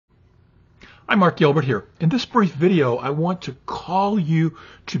Hi, Mark Gilbert here. In this brief video, I want to call you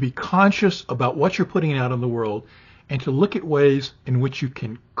to be conscious about what you're putting out in the world and to look at ways in which you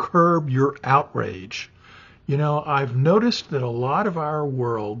can curb your outrage. You know, I've noticed that a lot of our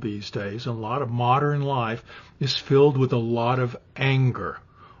world these days, a lot of modern life, is filled with a lot of anger,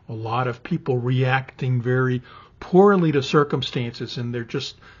 a lot of people reacting very poorly to circumstances, and they're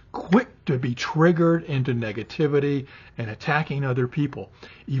just quick to be triggered into negativity and attacking other people.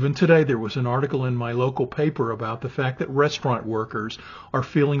 Even today, there was an article in my local paper about the fact that restaurant workers are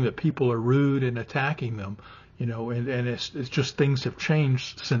feeling that people are rude and attacking them. You know, and it's just things have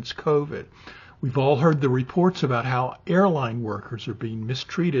changed since COVID. We've all heard the reports about how airline workers are being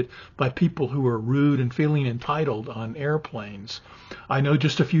mistreated by people who are rude and feeling entitled on airplanes. I know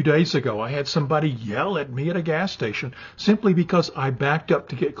just a few days ago I had somebody yell at me at a gas station simply because I backed up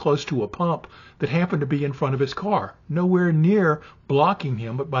to get close to a pump that happened to be in front of his car, nowhere near blocking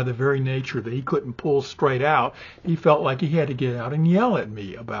him, but by the very nature that he couldn't pull straight out, he felt like he had to get out and yell at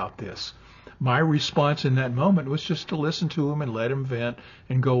me about this. My response in that moment was just to listen to him and let him vent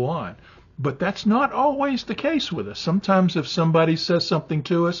and go on. But that's not always the case with us. Sometimes if somebody says something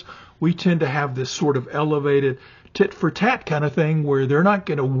to us, we tend to have this sort of elevated tit for tat kind of thing where they're not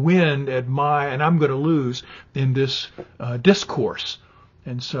going to win at and I'm going to lose in this discourse.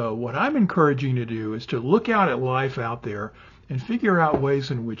 And so what I'm encouraging you to do is to look out at life out there and figure out ways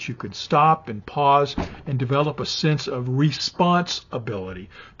in which you could stop and pause and develop a sense of responsibility,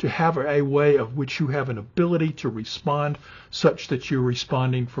 to have a way of which you have an ability to respond such that you're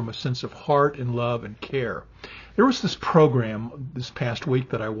responding from a sense of heart and love and care. There was this program this past week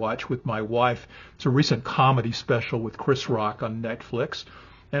that I watched with my wife. It's a recent comedy special with Chris Rock on Netflix,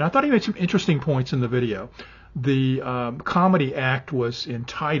 and I thought he made some interesting points in the video. The comedy act was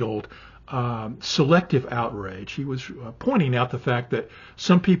entitled Selective Outrage. He was pointing out the fact that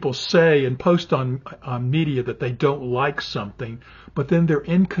some people say and post on media that they don't like something, but then they're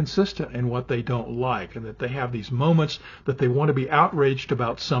inconsistent in what they don't like, and that they have these moments that they want to be outraged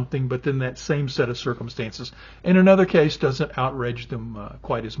about something, but then that same set of circumstances in another case doesn't outrage them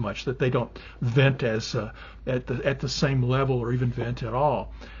quite as much, that they don't vent as at the same level or even vent at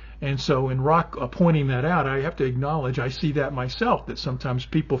all. And so in Rock pointing that out, I have to acknowledge I see that myself, that sometimes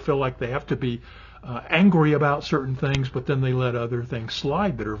people feel like they have to be angry about certain things, but then they let other things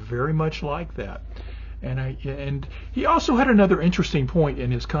slide that are very much like that. And he also had another interesting point in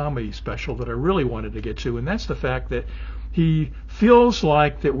his comedy special that I really wanted to get to, and that's the fact that he feels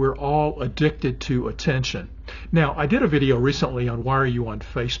like that we're all addicted to attention. Now, I did a video recently on Why Are You on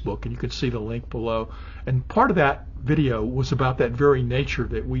Facebook, and you can see the link below. And part of that video was about that very nature,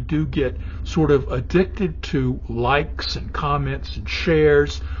 that we do get sort of addicted to likes and comments and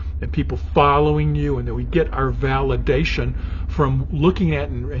shares and people following you, and that we get our validation from looking at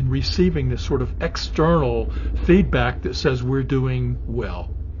and receiving this sort of external feedback that says we're doing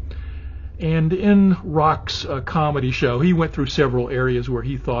well. And in Rock's comedy show, he went through several areas where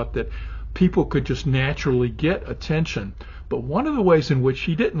he thought that people could just naturally get attention. But one of the ways in which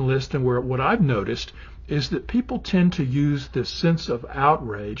he didn't list, and where what I've noticed, is that people tend to use this sense of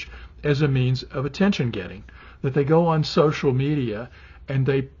outrage as a means of attention getting. That they go on social media and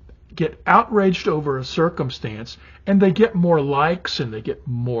they get outraged over a circumstance, and they get more likes and they get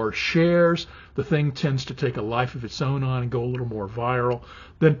more shares. The thing tends to take a life of its own on and go a little more viral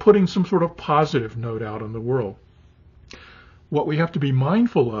than putting some sort of positive note out in the world. What we have to be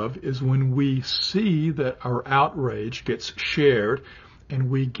mindful of is when we see that our outrage gets shared and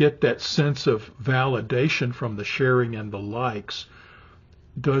we get that sense of validation from the sharing and the likes,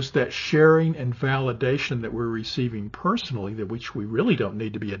 does that sharing and validation that we're receiving personally, that which we really don't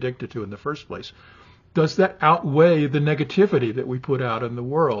need to be addicted to in the first place, does that outweigh the negativity that we put out in the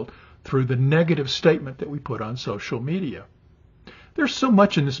world through the negative statement that we put on social media? There's so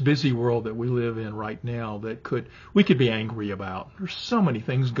much in this busy world that we live in right now that we could be angry about. There's so many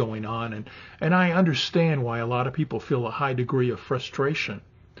things going on, and I understand why a lot of people feel a high degree of frustration.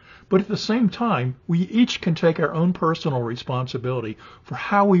 But at the same time, we each can take our own personal responsibility for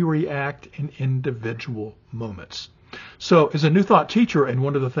how we react in individual moments. So as a New Thought teacher, and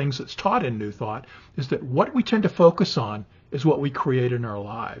one of the things that's taught in New Thought is that what we tend to focus on is what we create in our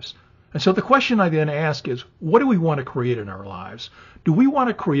lives. And so the question I then ask is, what do we want to create in our lives? Do we want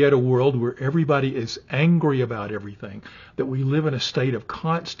to create a world where everybody is angry about everything, that we live in a state of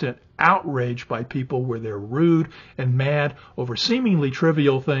constant outrage by people where they're rude and mad over seemingly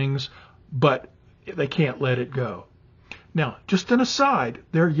trivial things, but they can't let it go? Now, just an aside,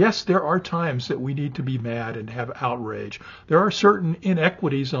 yes, there are times that we need to be mad and have outrage. There are certain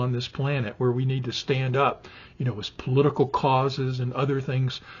inequities on this planet where we need to stand up, as political causes and other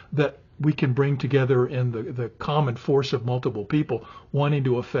things that we can bring together in the common force of multiple people wanting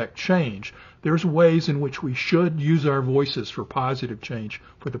to affect change. There's ways in which we should use our voices for positive change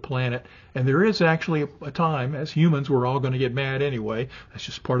for the planet. And there is actually a time, as humans, we're all going to get mad anyway. That's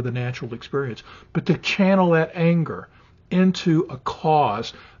just part of the natural experience. But to channel that anger into a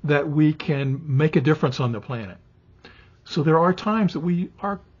cause that we can make a difference on the planet. So there are times that we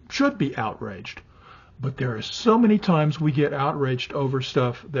should be outraged, but there are so many times we get outraged over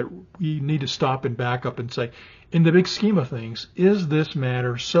stuff that we need to stop and back up and say, in the big scheme of things, is this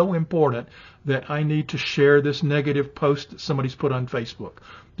matter so important that I need to share this negative post that somebody's put on Facebook?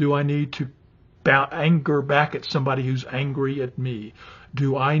 Do I need to anger back at somebody who's angry at me?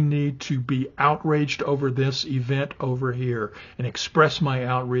 Do I need to be outraged over this event over here and express my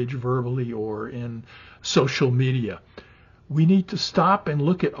outrage verbally or in social media? We need to stop and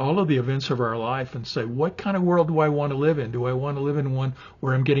look at all of the events of our life and say, what kind of world do I want to live in? Do I want to live in one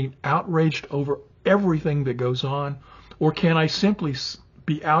where I'm getting outraged over everything that goes on? Or can I simply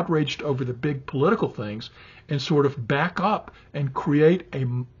be outraged over the big political things and sort of back up and create a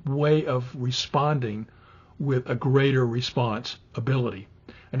way of responding with a greater response ability?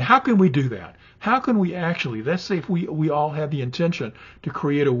 And how can we do that? How can we actually, let's say if we all had the intention to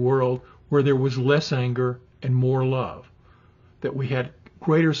create a world where there was less anger and more love, that we had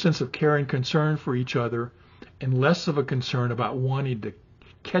greater sense of care and concern for each other and less of a concern about wanting to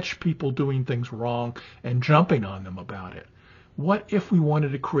catch people doing things wrong and jumping on them about it. What if we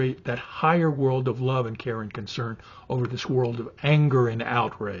wanted to create that higher world of love and care and concern over this world of anger and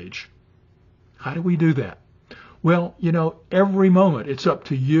outrage? How do we do that? Well, every moment it's up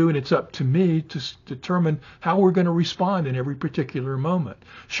to you and it's up to me to determine how we're going to respond in every particular moment.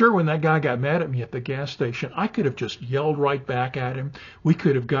 Sure, when that guy got mad at me at the gas station, I could have just yelled right back at him. We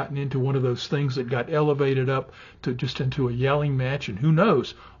could have gotten into one of those things that got elevated up to just into a yelling match, and who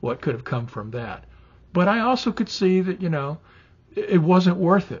knows what could have come from that. But I also could see that, it wasn't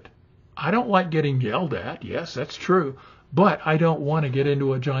worth it. I don't like getting yelled at. Yes, that's true. But I don't want to get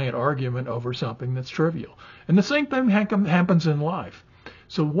into a giant argument over something that's trivial. And the same thing happens in life.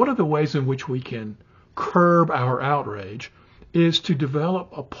 So one of the ways in which we can curb our outrage is to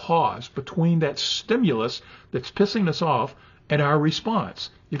develop a pause between that stimulus that's pissing us off and our response.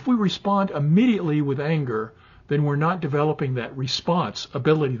 If we respond immediately with anger, then we're not developing that response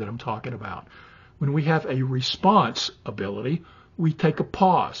ability that I'm talking about. When we have a response ability, we take a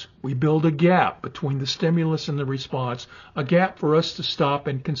pause. We build a gap between the stimulus and the response, a gap for us to stop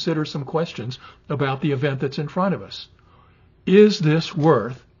and consider some questions about the event that's in front of us. Is this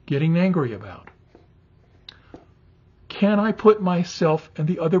worth getting angry about? Can I put myself in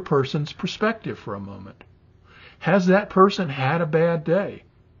the other person's perspective for a moment? Has that person had a bad day?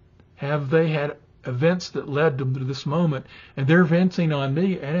 Have they had events that led them to this moment and they're venting on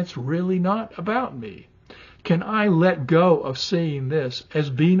me and it's really not about me? Can I let go of seeing this as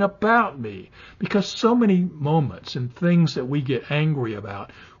being about me? Because so many moments and things that we get angry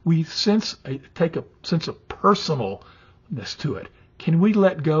about, we take a sense of personalness to it. Can we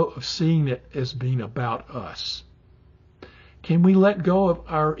let go of seeing it as being about us? Can we let go of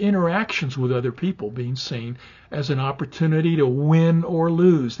our interactions with other people being seen as an opportunity to win or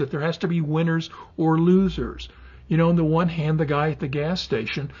lose, that there has to be winners or losers? On the one hand, the guy at the gas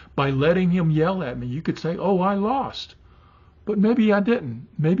station, by letting him yell at me, you could say, oh, I lost. But maybe I didn't.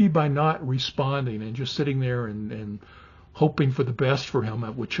 Maybe by not responding and just sitting there and hoping for the best for him,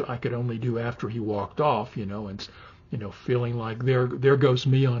 which I could only do after he walked off, and feeling like there goes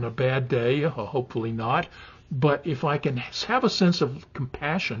me on a bad day, hopefully not. But if I can have a sense of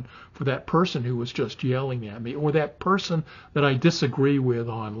compassion for that person who was just yelling at me, or that person that I disagree with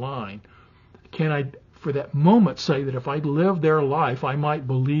online, can I, for that moment, say that if I live their life, I might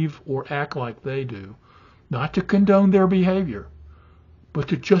believe or act like they do, not to condone their behavior, but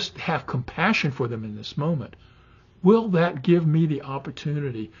to just have compassion for them in this moment? Will that give me the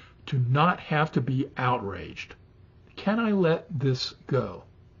opportunity to not have to be outraged? Can I let this go?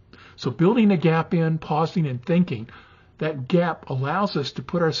 So building a gap in, pausing and thinking, that gap allows us to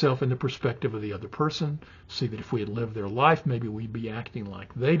put ourselves in the perspective of the other person, see that if we had lived their life, maybe we'd be acting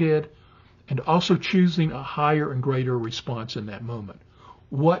like they did, and also choosing a higher and greater response in that moment.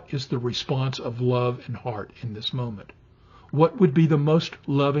 What is the response of love and heart in this moment? What would be the most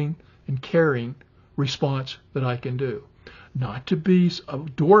loving and caring response that I can do? Not to be a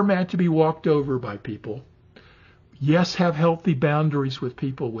doormat to be walked over by people. Yes, have healthy boundaries with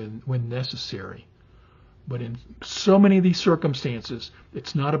people when necessary. But in so many of these circumstances,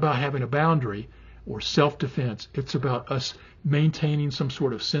 it's not about having a boundary or self-defense. It's about us maintaining some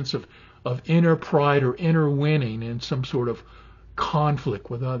sort of sense of inner pride or inner winning in some sort of conflict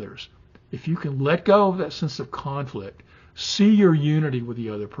with others. If you can let go of that sense of conflict, see your unity with the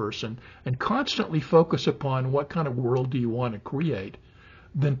other person, and constantly focus upon what kind of world do you want to create,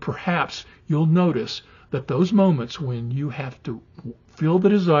 then perhaps you'll notice that those moments when you have to feel the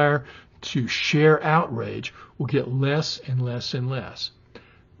desire to share outrage will get less and less and less.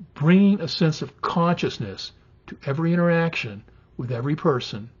 Bringing a sense of consciousness to every interaction with every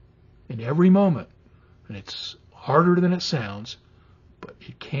person in every moment, and it's harder than it sounds, but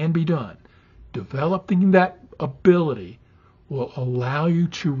it can be done. Developing that ability will allow you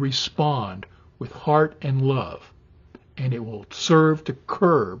to respond with heart and love, and it will serve to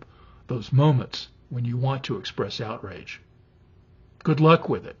curb those moments when you want to express outrage. Good luck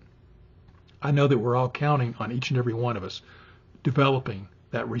with it. I know that we're all counting on each and every one of us developing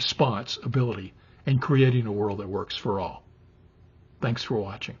that response ability and creating a world that works for all. Thanks for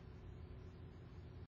watching.